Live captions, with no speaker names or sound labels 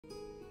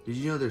Did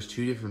you know there's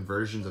two different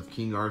versions of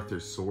King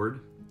Arthur's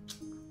sword?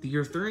 The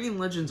Arthurian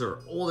legends are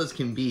old as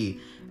can be,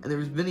 and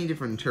there's many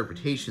different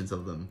interpretations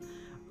of them.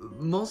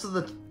 Most of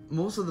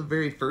the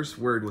very first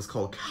word was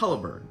called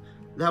Caliburn.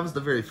 That was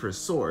the very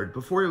first sword,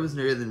 before it was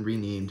then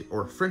renamed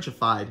or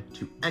Frenchified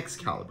to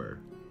Excalibur.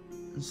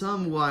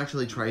 Some will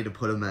actually try to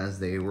put them as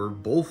they were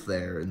both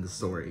there in the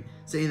story,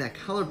 saying that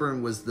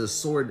Caliburn was the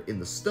sword in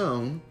the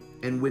stone,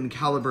 and when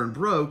Caliburn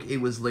broke, it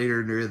was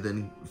later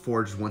then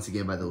forged once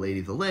again by the Lady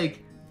of the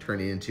Lake,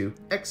 turning into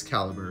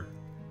Excalibur.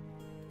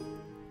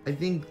 I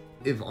think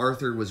if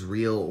Arthur was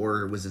real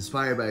or was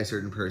inspired by a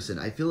certain person,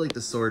 I feel like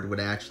the sword would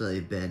actually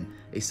have been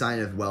a sign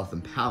of wealth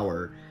and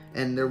power,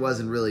 and there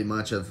wasn't really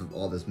much of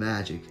all this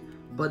magic.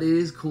 But it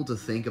is cool to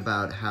think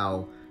about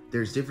how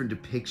there's different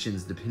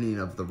depictions depending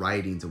on the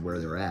writings of where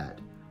they're at.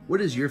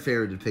 What is your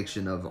favorite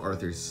depiction of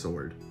Arthur's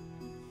sword?